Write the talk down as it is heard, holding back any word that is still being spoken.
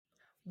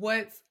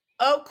What's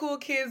up, cool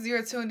kids?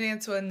 You're tuned in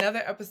to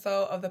another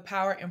episode of the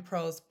Power and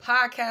Pros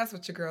podcast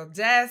with your girl,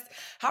 Des.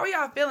 How are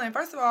y'all feeling?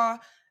 First of all,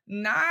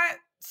 not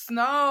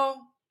snow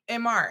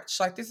in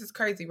March. Like, this is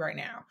crazy right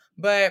now.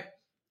 But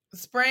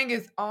spring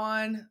is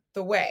on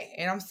the way,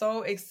 and I'm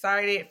so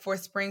excited for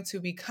spring to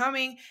be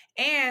coming.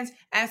 And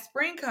as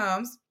spring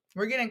comes,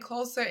 we're getting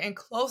closer and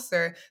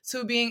closer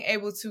to being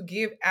able to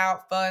give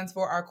out funds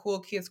for our Cool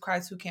Kids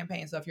Cry 2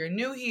 campaign. So if you're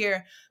new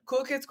here,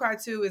 Cool Kids Cry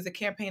 2 is a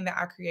campaign that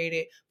I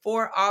created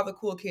for all the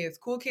cool kids.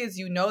 Cool kids,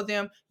 you know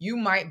them. You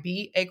might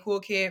be a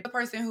cool kid. The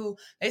person who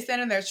they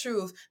stand in their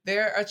truth.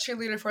 They're a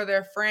cheerleader for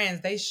their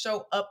friends. They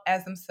show up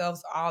as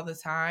themselves all the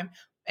time.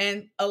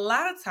 And a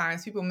lot of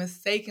times people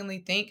mistakenly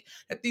think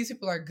that these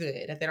people are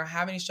good, that they don't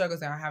have any struggles,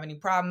 they don't have any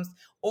problems,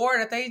 or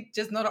that they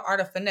just know the art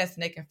of finesse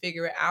and they can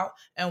figure it out.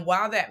 And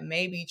while that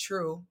may be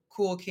true,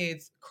 cool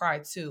kids cry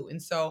too.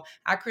 And so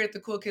I created the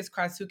Cool Kids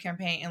Cry 2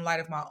 campaign in light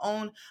of my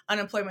own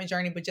unemployment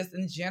journey, but just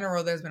in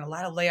general, there's been a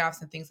lot of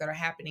layoffs and things that are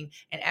happening.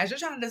 And as you're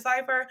trying to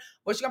decipher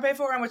what you're gonna pay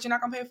for and what you're not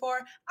gonna pay for,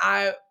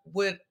 I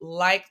would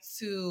like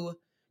to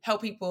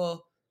help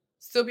people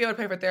still be able to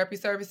pay for therapy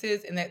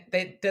services, and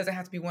that doesn't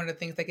have to be one of the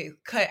things that get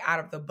cut out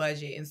of the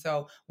budget. And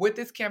so with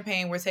this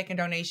campaign, we're taking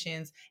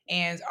donations,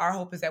 and our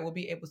hope is that we'll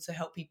be able to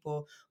help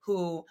people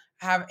who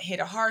have hit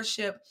a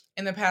hardship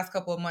in the past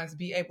couple of months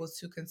be able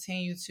to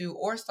continue to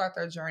or start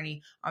their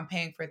journey on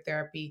paying for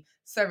therapy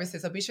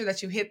services. So be sure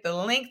that you hit the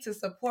link to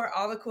support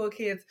all the cool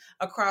kids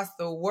across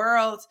the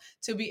world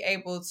to be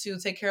able to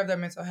take care of their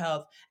mental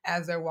health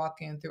as they're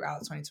walking throughout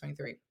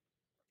 2023.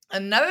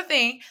 Another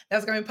thing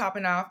that's going to be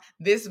popping off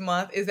this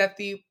month is that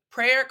the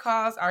prayer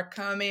calls are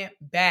coming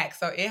back.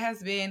 So it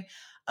has been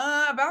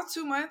about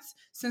 2 months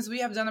since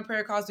we have done the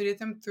prayer calls. We did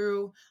them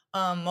through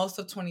most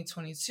of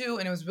 2022,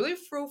 and it was really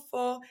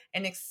fruitful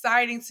and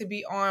exciting to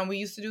be on. We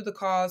used to do the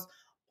calls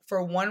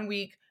for 1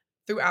 week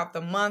throughout the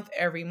month,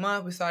 every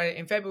month. We started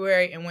in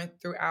February and went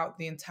throughout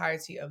the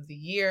entirety of the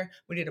year.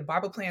 We did a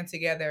Bible plan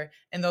together,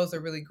 and those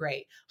are really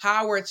great.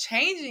 How we're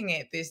changing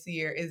it this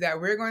year is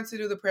that we're going to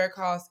do the prayer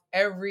calls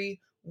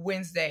every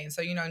Wednesday. And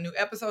so, new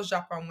episodes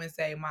drop on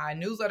Wednesday. My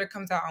newsletter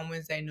comes out on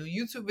Wednesday, new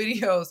YouTube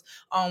videos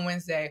on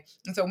Wednesday.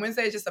 And so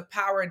Wednesday is just a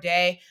power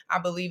day. I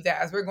believe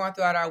that as we're going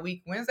throughout our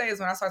week, Wednesday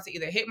is when I start to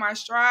either hit my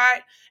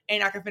stride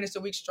and I can finish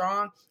the week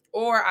strong,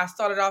 or I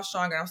started off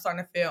strong and I'm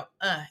starting to feel,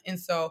 And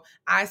so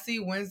I see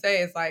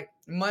Wednesday as like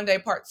Monday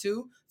part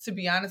 2, to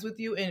be honest with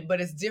you.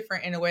 But it's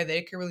different in a way that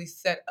it can really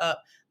set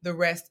up the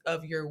rest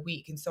of your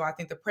week. And so I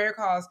think the prayer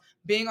calls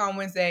being on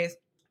Wednesdays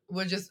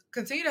will just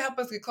continue to help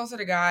us get closer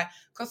to God,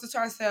 closer to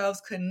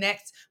ourselves,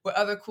 connect with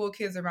other cool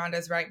kids around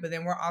us, right? But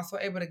then we're also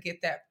able to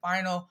get that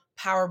final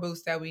power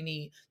boost that we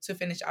need to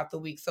finish out the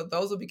week. So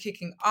those will be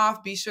kicking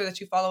off. Be sure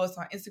that you follow us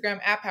on Instagram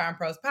at Power and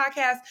Pros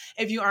Podcast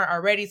if you aren't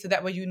already, so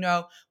that way you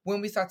know when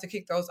we start to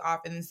kick those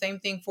off. And the same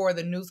thing for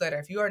the newsletter.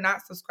 If you are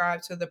not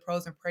subscribed to the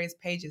Pros and Praise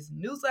Pages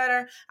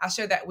newsletter, I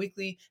share that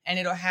weekly, and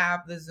it'll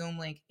have the Zoom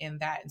link in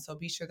that. And so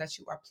be sure that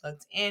you are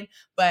plugged in.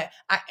 But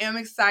I am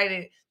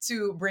excited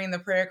to bring the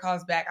prayer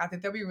calls back. I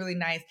think they'll be really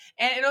nice,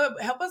 and it'll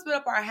help us build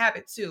up our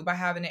habit too by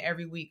having it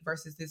every week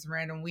versus this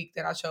random week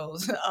that I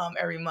chose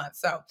every month.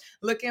 So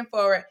looking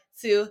forward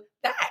to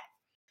that.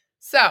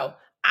 So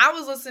I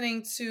was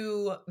listening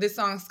to this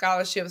song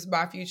Scholarships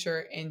by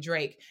Future and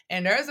Drake,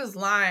 and there's this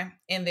line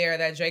in there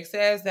that Drake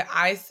says that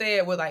I say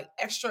it with like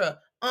extra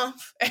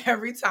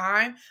every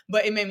time,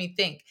 but it made me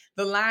think.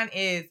 The line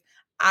is,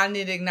 I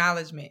need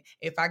acknowledgement.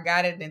 If I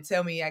got it, then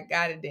tell me I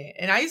got it then.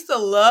 And I used to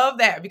love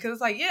that because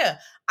it's like, yeah,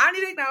 I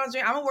need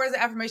acknowledgement. I'm a words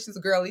and affirmations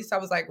girly, so I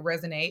was like,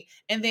 resonate.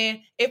 And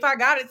then if I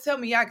got it, tell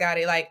me I got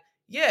it. Like,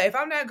 yeah, if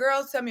I'm that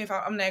girl, tell me if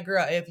I'm that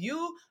girl. If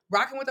you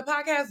rocking with the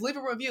podcast, leave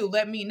a review.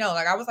 Let me know.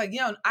 Like, I was like,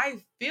 I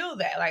feel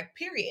that, like,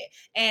 period.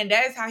 And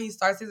that is how he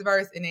starts his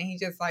verse. And then he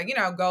just like,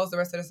 goes the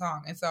rest of the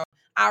song. And so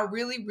I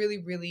really,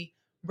 really, really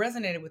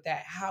resonated with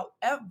that.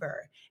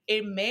 However,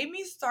 it made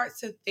me start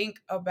to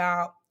think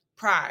about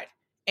pride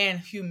and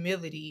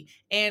humility.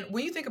 And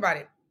when you think about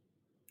it,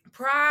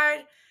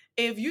 pride,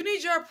 if you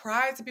need your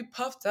pride to be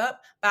puffed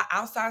up by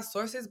outside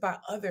sources, by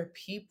other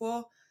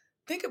people,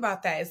 think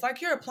about that. It's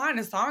like you're applying.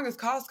 The song is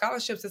called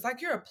Scholarships. It's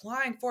like you're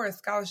applying for a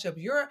scholarship.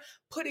 You're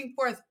putting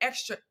forth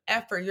extra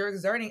effort. You're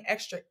exerting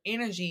extra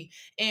energy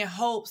in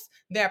hopes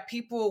that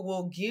people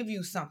will give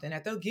you something,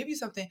 that they'll give you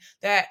something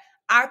that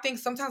I think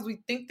sometimes we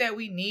think that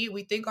we need.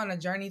 We think on a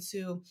journey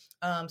to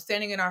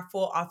standing in our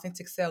full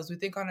authentic selves. We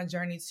think on a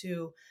journey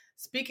to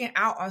speaking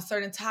out on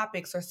certain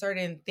topics or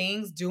certain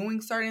things, doing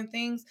certain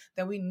things,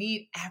 that we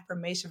need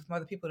affirmation from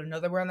other people to know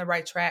that we're on the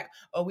right track,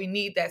 or we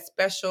need that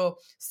special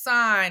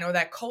sign or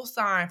that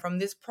cosign from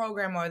this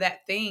program or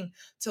that thing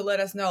to let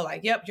us know,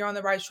 like, yep, you're on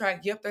the right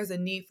track. Yep, there's a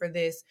need for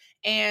this.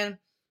 And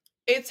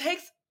it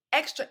takes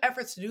extra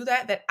effort to do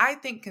that I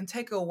think can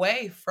take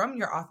away from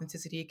your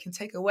authenticity. It can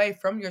take away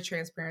from your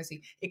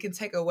transparency. It can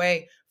take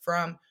away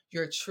from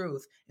your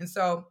truth. And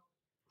so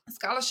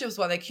scholarships,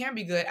 while they can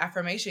be good,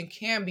 affirmation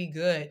can be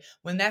good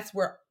when that's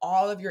where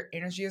all of your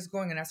energy is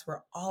going and that's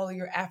where all of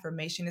your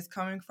affirmation is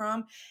coming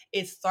from.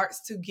 It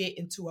starts to get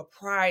into a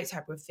pride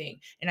type of thing.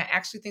 And I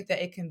actually think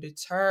that it can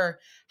deter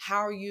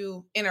how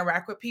you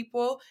interact with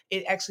people.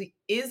 It actually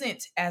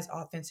isn't as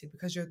authentic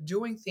because you're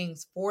doing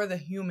things for the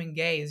human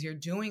gaze. You're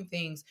doing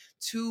things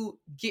to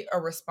get a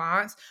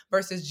response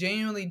versus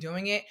genuinely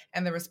doing it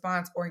and the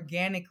response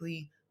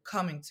organically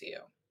coming to you.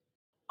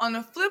 On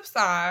the flip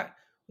side,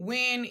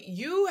 when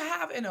you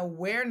have an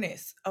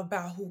awareness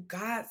about who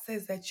God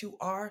says that you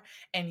are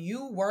and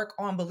you work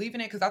on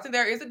believing it, because I think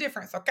there is a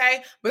difference,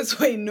 okay,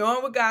 between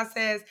knowing what God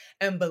says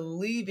and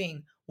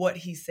believing what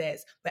He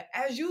says. But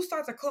as you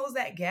start to close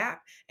that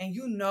gap and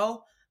you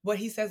know what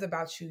He says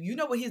about you, you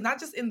know what He's not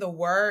just in the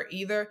Word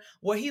either,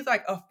 what He's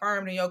like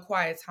affirmed in your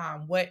quiet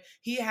time, what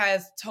He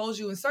has told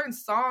you in certain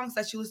songs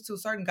that you listen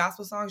to, certain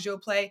gospel songs you'll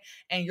play,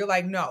 and you're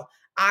like, no,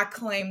 I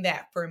claim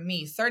that for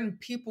me. Certain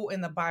people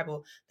in the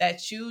Bible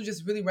that you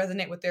just really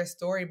resonate with their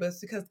story, but it's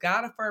because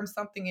God affirmed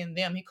something in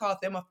them. He called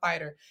them a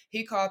fighter.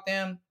 He called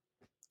them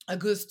a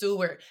good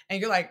steward. And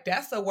you're like,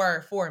 that's a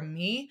word for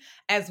me.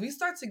 As we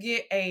start to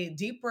get a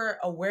deeper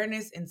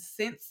awareness and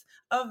sense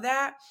of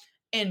that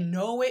and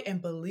know it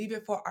and believe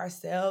it for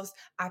ourselves,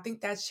 I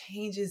think that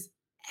changes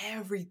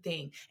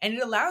everything. And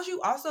it allows you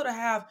also to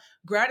have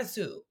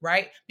gratitude,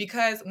 right?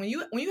 Because when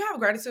you have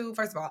gratitude,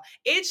 first of all,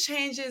 it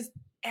changes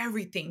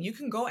everything. You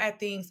can go at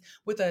things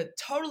with a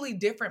totally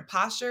different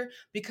posture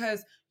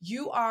because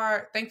you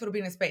are thankful to be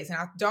in a space. And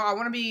I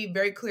want to be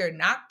very clear,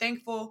 not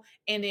thankful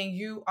and then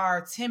you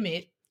are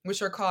timid,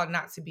 which you're called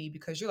not to be,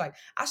 because you're like,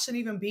 I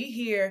shouldn't even be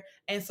here.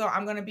 And so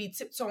I'm going to be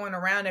tiptoeing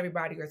around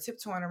everybody or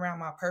tiptoeing around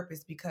my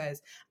purpose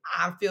because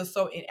I feel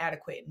so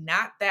inadequate.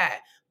 Not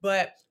that,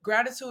 but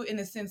gratitude in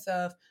the sense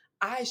of,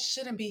 I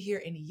shouldn't be here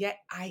and yet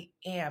I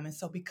am. And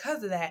so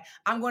because of that,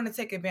 I'm going to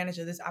take advantage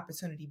of this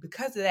opportunity.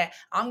 Because of that,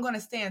 I'm going to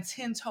stand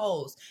 10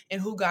 toes in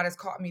who God has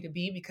called me to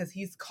be because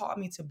He's called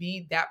me to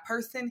be that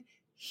person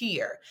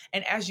here.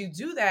 And as you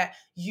do that,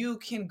 you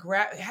can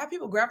have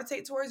people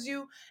gravitate towards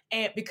you,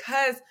 and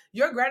because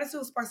your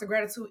gratitude sparks a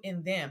gratitude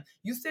in them.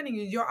 You standing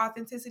in your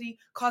authenticity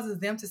causes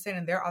them to stand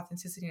in their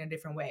authenticity in a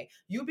different way.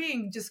 You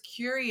being just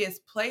curious,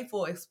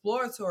 playful,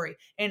 exploratory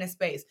in a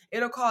space,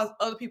 it'll cause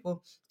other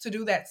people to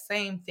do that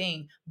same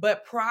thing.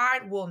 But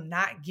pride will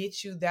not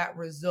get you that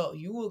result.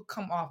 You will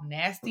come off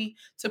nasty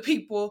to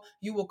people.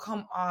 You will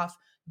come off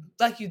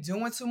like you're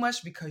doing too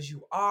much because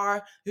you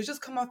are. You'll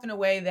just come off in a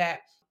way that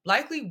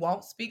likely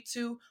won't speak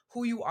to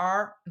who you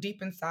are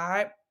deep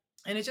inside.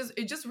 And it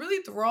just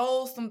really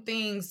throws some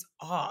things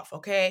off,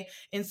 okay?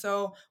 And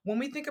so when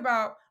we think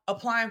about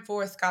applying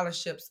for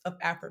scholarships of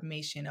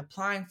affirmation,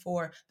 applying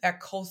for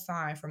that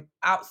cosign from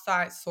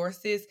outside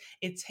sources,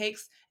 it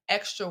takes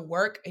extra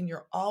work and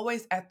you're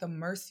always at the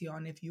mercy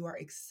on if you are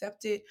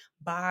accepted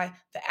by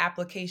the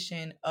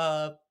application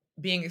of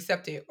being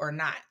accepted or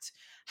not.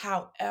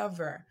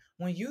 However,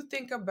 when you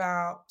think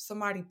about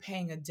somebody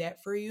paying a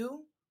debt for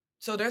you,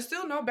 so there's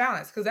still no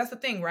balance because that's the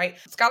thing, right?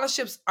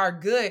 Scholarships are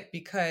good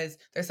because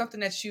there's something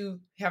that you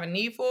have a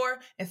need for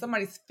and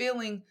somebody's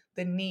feeling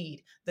the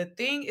need. The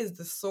thing is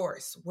the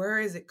source. Where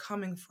is it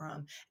coming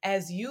from?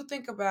 As you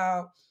think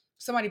about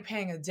somebody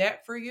paying a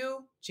debt for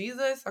you,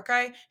 Jesus,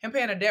 okay, him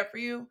paying a debt for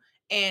you,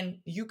 and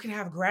you can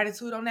have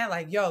gratitude on that.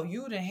 Like, yo,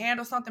 you didn't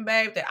handle something,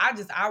 babe, that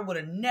I would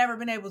have never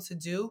been able to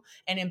do.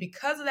 And then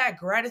because of that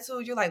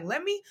gratitude, you're like,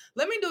 let me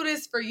do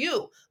this for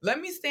you.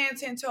 Let me stand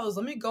 10 toes.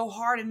 Let me go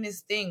hard in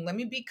this thing. Let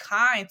me be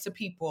kind to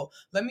people.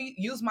 Let me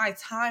use my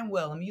time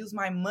well. Let me use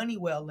my money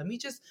well. Let me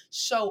just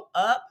show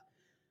up.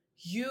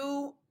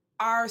 You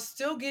are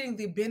still getting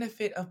the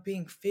benefit of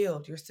being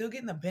filled. You're still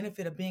getting the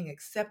benefit of being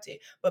accepted.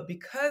 But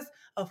because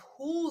of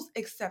who's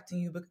accepting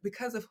you,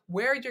 because of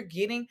where you're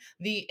getting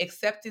the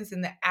acceptance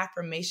and the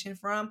affirmation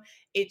from,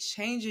 it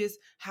changes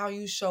how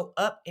you show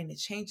up and it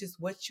changes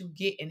what you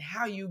get and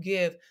how you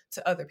give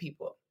to other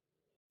people.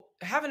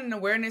 Having an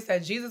awareness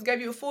that Jesus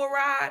gave you a full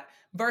ride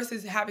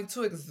versus having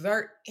to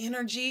exert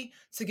energy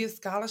to get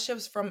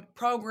scholarships from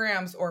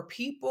programs or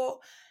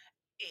people,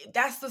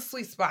 that's the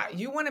sweet spot.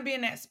 You want to be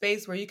in that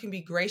space where you can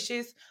be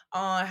gracious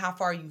on how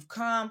far you've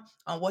come,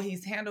 on what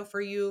He's handled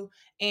for you.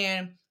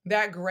 And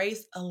that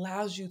grace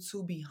allows you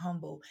to be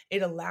humble.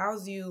 It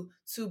allows you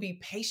to be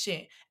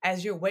patient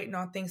as you're waiting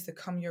on things to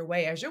come your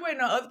way, as you're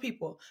waiting on other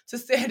people to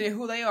stand in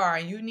who they are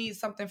and you need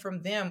something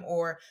from them,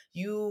 or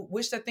you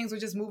wish that things were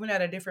just moving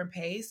at a different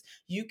pace.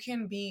 You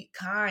can be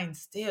kind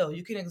still.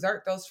 You can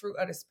exert those fruit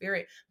of the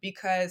Spirit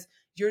because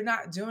you're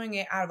not doing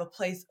it out of a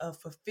place of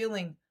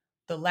fulfilling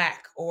the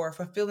lack or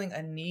fulfilling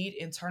a need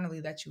internally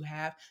that you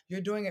have.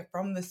 You're doing it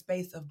from the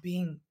space of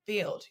being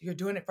filled. You're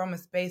doing it from a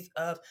space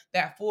of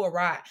that full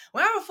ride.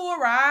 When I have a full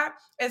ride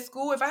at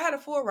school, if I had a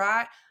full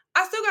ride,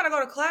 I still got to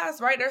go to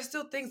class, right? There's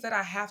still things that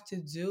I have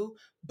to do,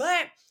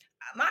 but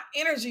my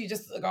energy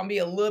just gonna be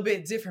a little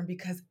bit different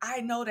because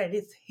I know that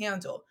it's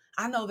handled.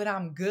 I know that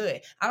I'm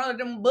good. I know that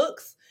them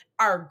books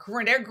are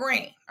green. They're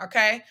green.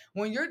 Okay.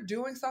 When you're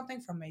doing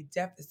something from a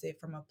deficit,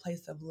 from a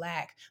place of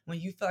lack, when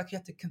you feel like you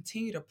have to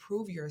continue to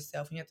prove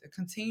yourself and you have to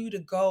continue to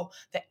go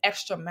the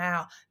extra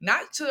mile,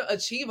 not to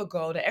achieve a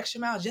goal, the extra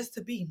mile just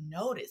to be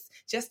noticed,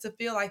 just to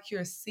feel like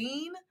you're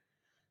seen,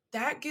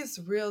 that gets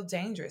real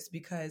dangerous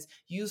because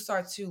you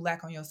start to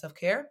lack on your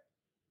self-care.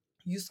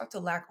 You start to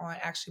lack on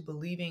actually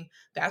believing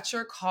that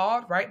you're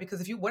called, right?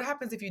 Because what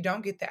happens if you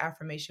don't get the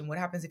affirmation? What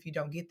happens if you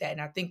don't get that? And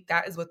I think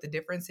that is what the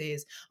difference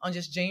is on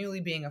just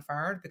genuinely being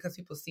affirmed, because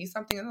people see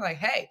something and they're like,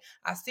 hey,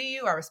 I see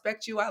you, I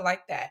respect you, I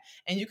like that.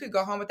 And you could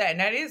go home with that. And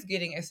that is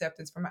getting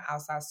acceptance from an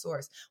outside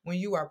source. When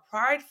you are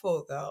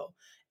prideful, though,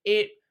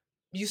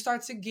 you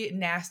start to get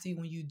nasty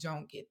when you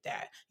don't get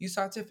that. You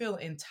start to feel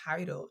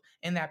entitled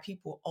and that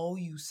people owe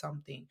you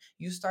something.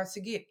 You start to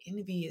get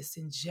envious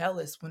and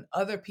jealous when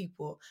other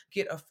people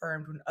get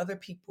affirmed, when other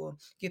people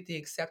get the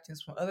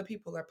acceptance, when other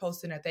people are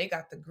posting that they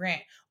got the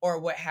grant or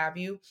what have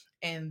you.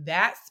 And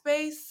that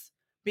space,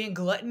 being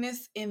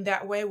gluttonous in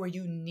that way where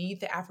you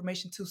need the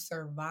affirmation to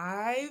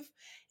survive,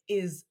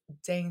 is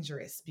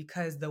dangerous,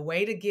 because the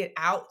way to get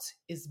out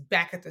is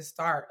back at the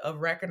start of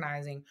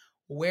recognizing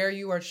where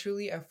you are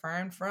truly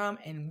affirmed from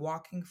and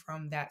walking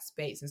from that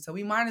space. And so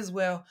we might as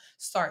well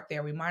start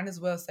there. We might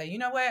as well say, you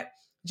know what?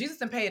 Jesus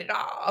done paid it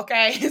all,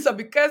 okay? So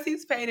because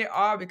he's paid it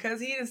all,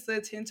 because he done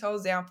stood 10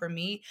 toes down for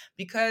me,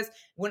 because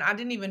when I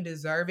didn't even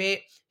deserve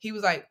it, he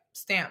was like,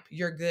 stamp,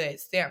 you're good.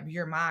 Stamp,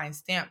 you're mine.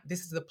 Stamp,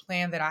 this is the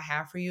plan that I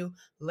have for you.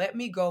 Let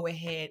me go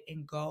ahead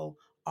and go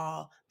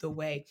all the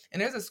way.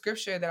 And there's a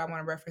scripture that I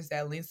want to reference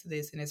that links to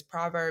this, and it's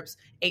Proverbs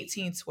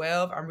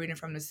 18:12. I'm reading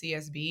from the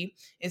CSB.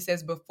 It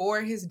says,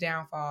 before his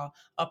downfall,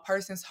 a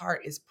person's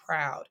heart is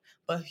proud,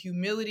 but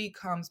humility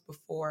comes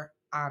before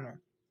honor.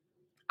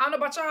 I don't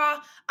know about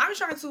y'all. I'm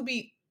trying to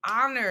be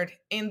honored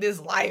in this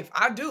life.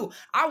 I do.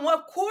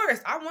 Of course,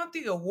 I want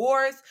the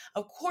awards.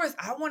 Of course,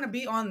 I want to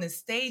be on the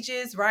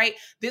stages, right?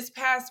 This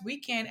past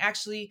weekend,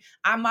 actually,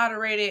 I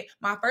moderated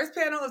my first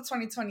panel of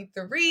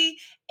 2023,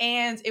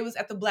 and it was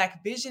at the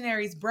Black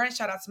Visionaries brunch.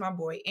 Shout out to my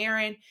boy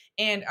Aaron.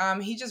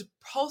 And he just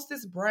hosts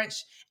this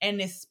brunch and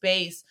this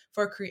space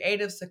for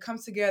creatives to come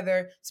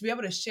together, to be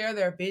able to share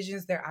their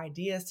visions, their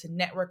ideas, to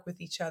network with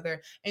each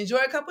other, enjoy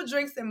a couple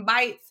drinks and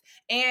bites,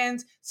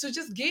 and to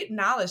just get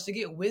knowledge, to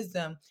get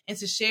wisdom, and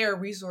to share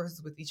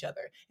resources with each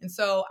other. And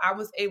so I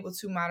was able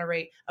to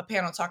moderate a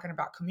panel talking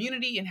about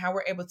community and how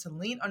we're able to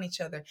lean on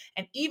each other.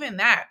 And even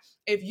that,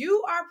 if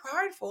you are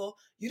prideful,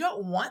 you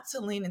don't want to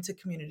lean into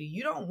community.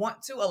 You don't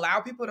want to allow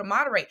people to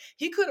moderate.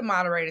 He could have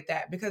moderated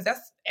that because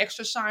that's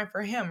extra shine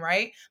for him,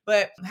 right?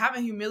 But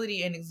having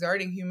humility and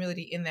exerting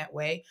humility in that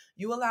way,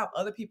 you allow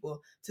other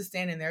people to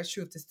stand in their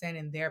truth, to stand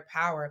in their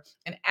power.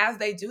 And as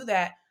they do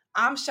that,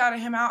 I'm shouting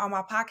him out on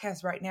my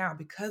podcast right now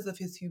because of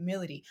his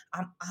humility.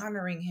 I'm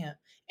honoring him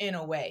in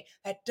a way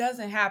that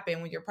doesn't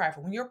happen when you're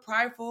prideful. When you're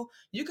prideful,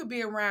 you could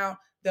be around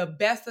the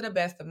best of the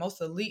best, the most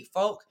elite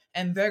folk,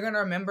 and they're going to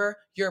remember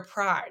your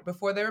pride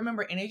before they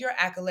remember any of your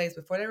accolades,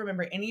 before they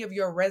remember any of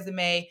your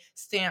resume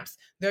stamps.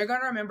 They're going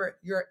to remember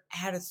your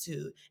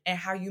attitude and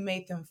how you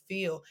made them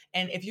feel.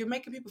 And if you're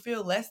making people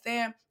feel less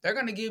than, they're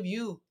going to give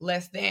you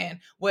less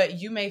than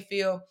what you may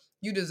feel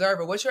you deserve,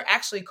 or what you're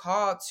actually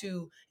called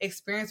to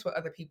experience with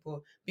other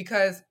people,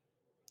 because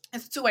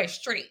it's a two-way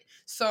street.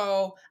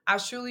 So I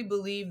truly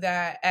believe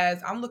that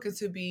as I'm looking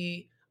to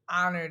be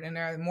honored, and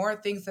there are more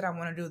things that I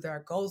want to do, there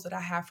are goals that I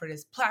have for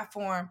this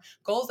platform,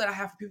 goals that I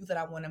have for people that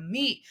I want to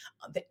meet,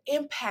 the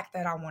impact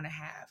that I want to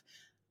have,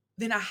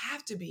 then I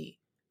have to be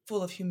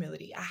full of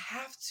humility. I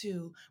have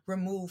to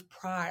remove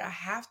pride. I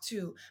have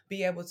to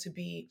be able to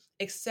be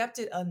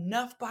accepted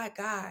enough by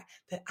God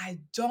that I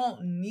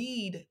don't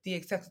need the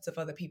acceptance of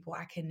other people.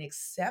 I can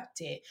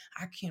accept it.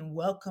 I can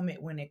welcome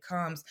it when it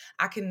comes.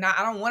 I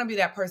don't want to be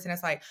that person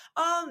that's like,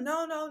 oh,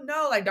 no, no,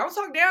 no. Like, don't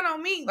talk down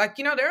on me. Like,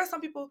 there are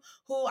some people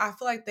who I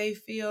feel like they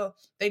feel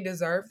they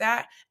deserve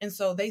that. And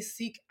so they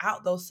seek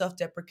out those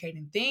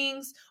self-deprecating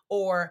things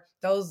or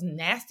those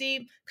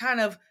nasty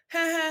kind of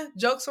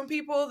jokes from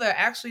people that are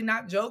actually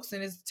not jokes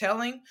and is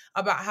telling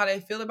about how they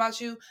feel about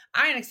you.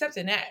 I ain't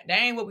accepting that. That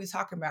ain't what we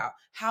talking about.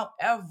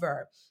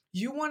 However,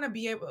 you want to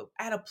be able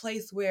at a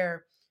place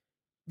where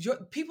your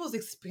people's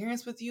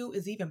experience with you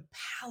is even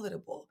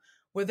palatable,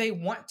 where they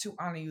want to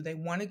honor you, they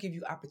want to give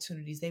you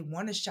opportunities, they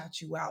want to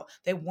shout you out,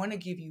 they want to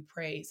give you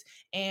praise.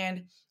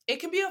 And it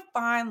can be a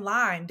fine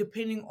line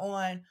depending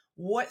on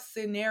what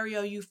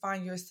scenario you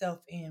find yourself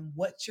in,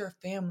 what your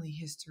family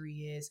history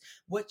is,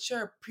 what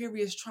your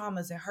previous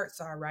traumas and hurts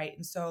are, right?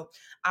 And so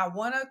I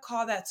want to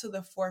call that to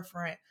the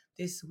forefront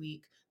this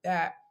week,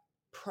 that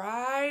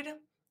pride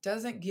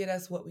doesn't get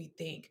us what we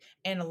think.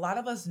 And a lot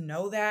of us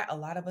know that. A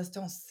lot of us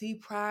don't see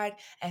pride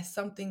as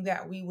something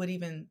that we would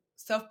even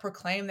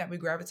self-proclaim that we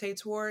gravitate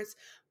towards.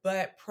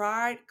 But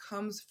pride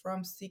comes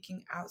from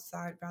seeking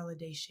outside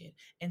validation.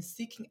 And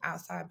seeking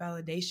outside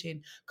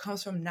validation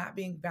comes from not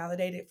being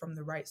validated from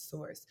the right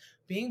source.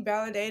 Being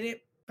validated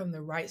from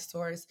the right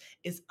source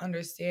is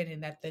understanding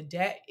that the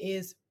debt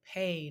is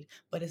paid,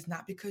 but it's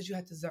not because you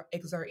have to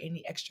exert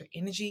any extra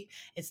energy.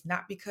 It's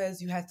not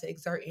because you had to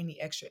exert any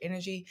extra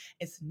energy.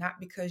 It's not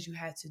because you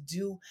had to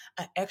do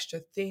an extra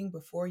thing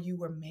before you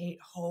were made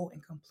whole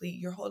and complete.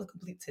 You're whole and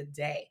complete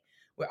today.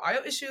 With all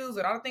your issues,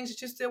 with all the things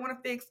that you still want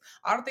to fix,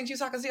 all the things you're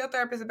talking to your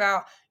therapist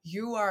about,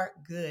 you are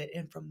good.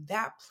 And from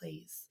that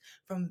place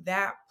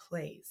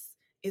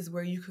is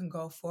where you can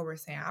go forward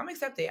saying, I'm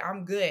accepted,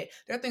 I'm good.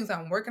 There are things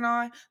I'm working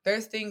on.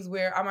 There's things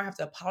where I might have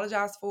to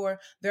apologize for.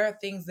 There are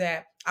things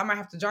that I might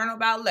have to journal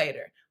about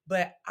later.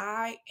 But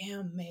I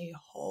am made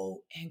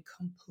whole and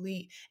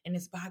complete. And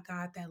it's by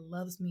God that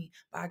loves me,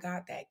 by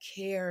God that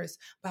cares,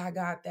 by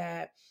God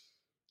that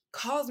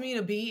calls me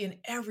to be in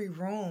every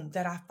room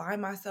that I find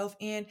myself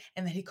in,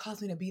 and that he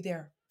calls me to be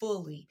there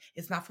fully.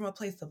 It's not from a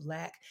place of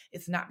lack.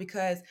 It's not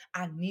because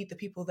I need the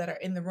people that are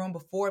in the room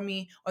before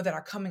me or that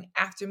are coming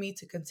after me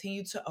to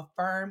continue to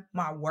affirm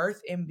my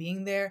worth in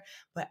being there,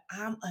 but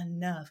I'm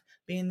enough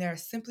being there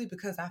simply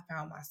because I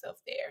found myself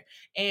there.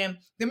 And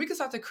then we can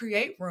start to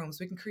create rooms.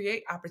 We can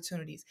create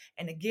opportunities.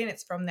 And again,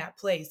 it's from that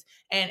place.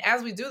 And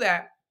as we do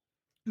that,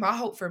 my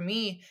hope for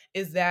me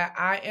is that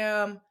I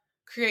am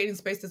creating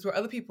spaces where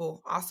other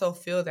people also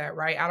feel that,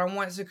 right? I don't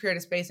want to create a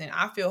space and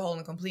I feel whole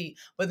and complete,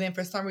 but then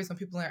for some reason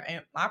people are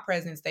in my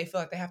presence, they feel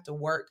like they have to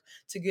work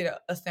to get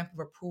a stamp of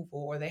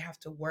approval, or they have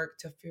to work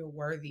to feel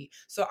worthy.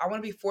 So I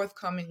want to be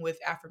forthcoming with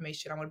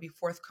affirmation. I want to be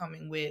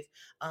forthcoming with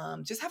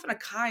just having a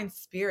kind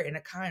spirit and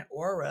a kind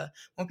aura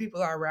when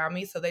people are around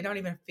me, so they don't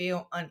even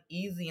feel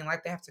uneasy and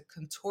like they have to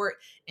contort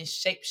and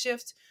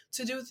shapeshift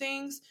to do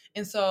things.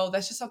 And so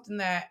that's just something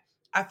that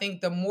I think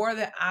the more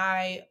that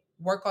I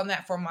work on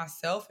that for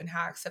myself and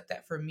how I accept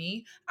that for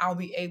me, I'll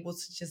be able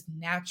to just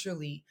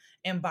naturally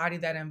embody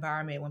that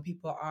environment when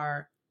people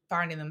are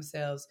finding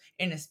themselves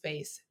in a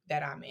space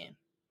that I'm in.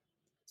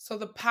 So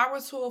the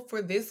power tool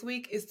for this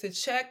week is to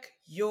check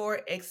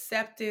your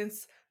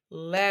acceptance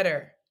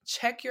letter.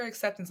 Check your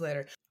acceptance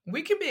letter.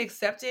 We can be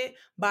accepted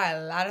by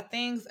a lot of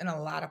things and a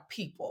lot of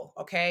people,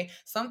 okay?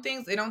 Some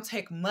things, it don't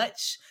take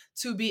much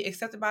to be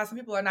accepted by. Some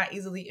people are not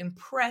easily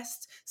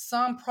impressed.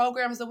 Some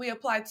programs that we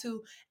apply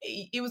to,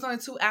 it was only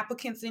 2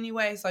 applicants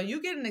anyway. So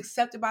you getting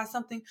accepted by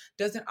something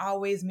doesn't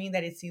always mean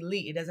that it's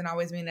elite. It doesn't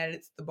always mean that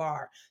it's the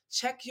bar.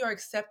 Check your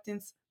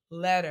acceptance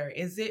letter.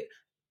 Is it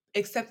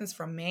acceptance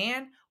from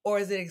man, or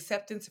is it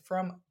acceptance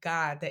from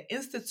God? The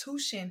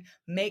institution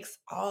makes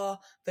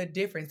all the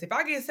difference. If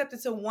I get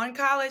accepted to one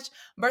college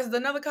versus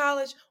another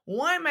college,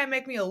 one might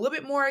make me a little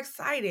bit more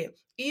excited,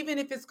 even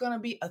if it's going to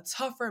be a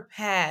tougher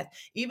path,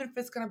 even if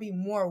it's going to be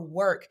more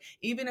work,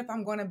 even if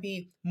I'm going to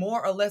be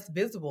more or less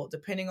visible,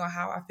 depending on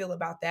how I feel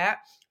about that,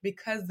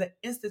 because the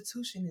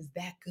institution is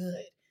that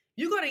good.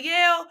 You go to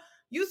Yale,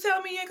 you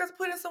tell me you ain't got to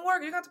put in some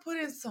work. You got to put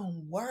in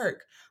some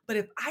work. But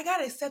if I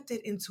got accepted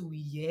into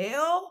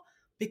Yale,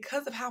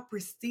 because of how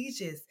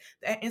prestigious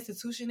that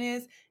institution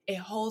is, it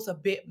holds a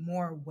bit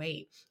more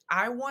weight.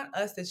 I want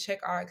us to check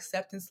our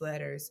acceptance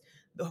letters,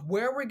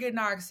 where we're getting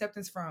our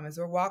acceptance from as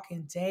we're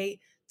walking day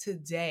to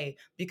day,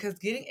 because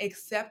getting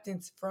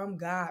acceptance from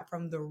God,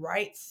 from the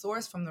right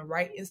source, from the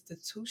right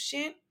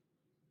institution,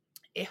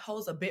 it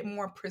holds a bit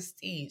more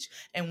prestige.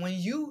 And when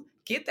you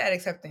get that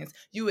acceptance,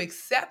 you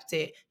accept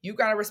it, you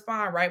got to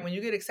respond, right? When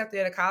you get accepted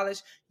at a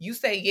college, you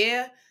say,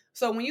 yeah.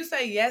 So when you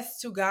say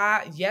yes to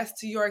God, yes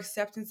to your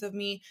acceptance of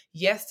me,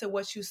 yes to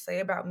what you say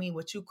about me,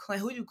 what you claim,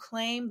 who you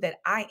claim that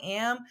I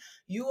am,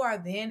 you are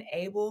then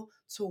able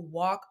to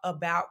walk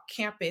about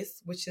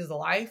campus, which is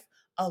life,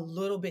 a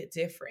little bit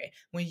different.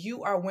 When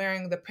you are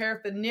wearing the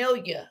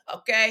paraphernalia,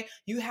 okay,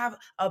 you have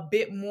a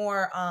bit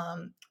more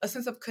a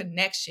sense of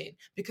connection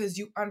because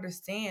you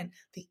understand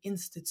the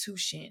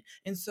institution.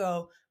 And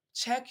so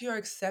check your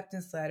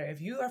acceptance letter.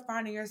 If you are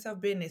finding yourself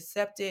being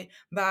accepted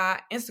by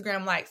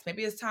Instagram likes,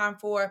 maybe it's time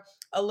for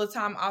a little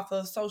time off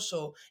of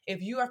social.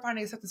 If you are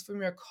finding acceptance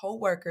from your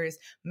coworkers,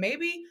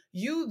 maybe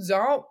you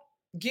don't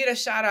get a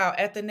shout out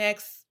at the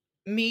next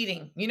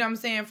meeting, you know what I'm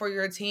saying, for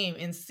your team,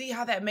 and see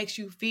how that makes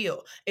you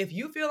feel. If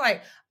you feel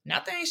like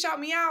nothing ain't shout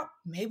me out,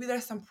 maybe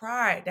there's some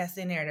pride that's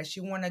in there that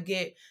you want to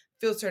get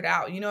filtered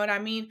out. You know what I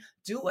mean?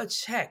 Do a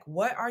check.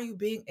 What are you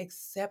being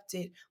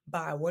accepted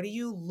by? What are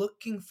you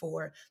looking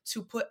for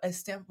to put a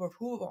stamp of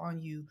approval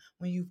on you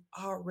when you've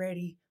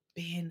already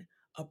been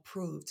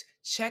approved?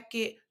 Check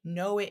it,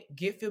 know it,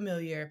 get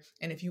familiar.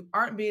 And if you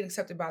aren't being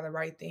accepted by the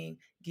right thing,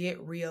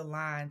 get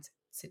realigned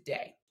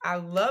today. I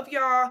love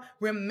y'all.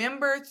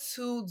 Remember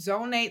to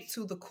donate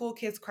to the Cool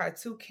Kids Cry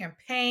 2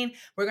 campaign.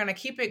 We're going to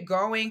keep it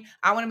going.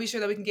 I want to be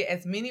sure that we can get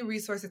as many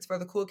resources for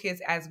the cool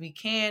kids as we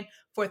can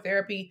for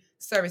therapy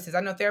services. I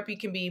know therapy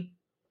can be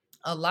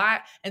a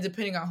lot, and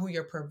depending on who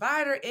your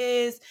provider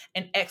is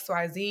and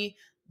XYZ,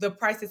 the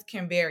prices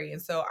can vary.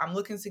 And so I'm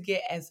looking to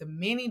get as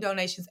many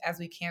donations as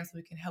we can so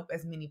we can help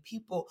as many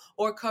people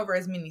or cover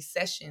as many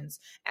sessions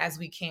as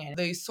we can.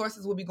 The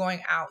sources will be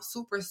going out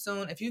super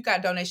soon. If you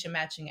got donation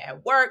matching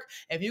at work,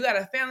 if you got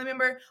a family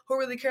member who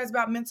really cares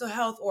about mental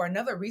health, or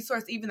another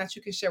resource even that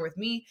you can share with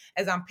me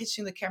as I'm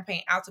pitching the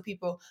campaign out to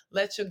people,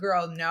 let your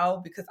girl know,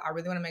 because I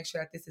really want to make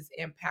sure that this is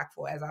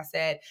impactful. As I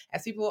said,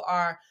 as people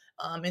are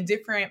in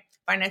different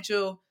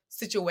financial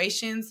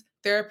situations,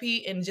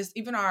 therapy and just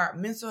even our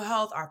mental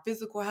health, our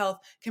physical health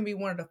can be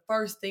one of the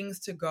first things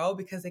to go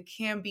because it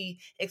can be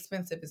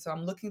expensive. And so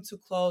I'm looking to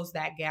close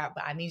that gap,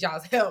 but I need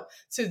y'all's help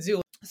to do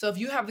it. So if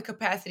you have the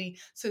capacity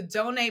to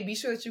donate, be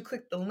sure that you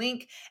click the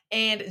link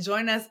and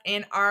join us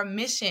in our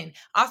mission.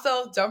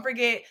 Also, don't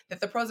forget that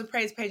the Pros and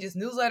Praise Pages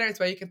newsletter is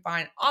where you can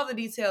find all the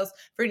details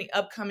for any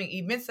upcoming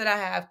events that I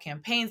have,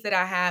 campaigns that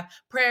I have,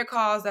 prayer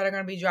calls that are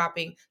going to be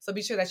dropping. So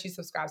be sure that you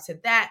subscribe to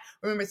that.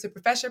 Remember to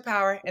profess your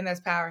power, and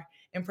that's power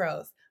in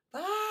prose.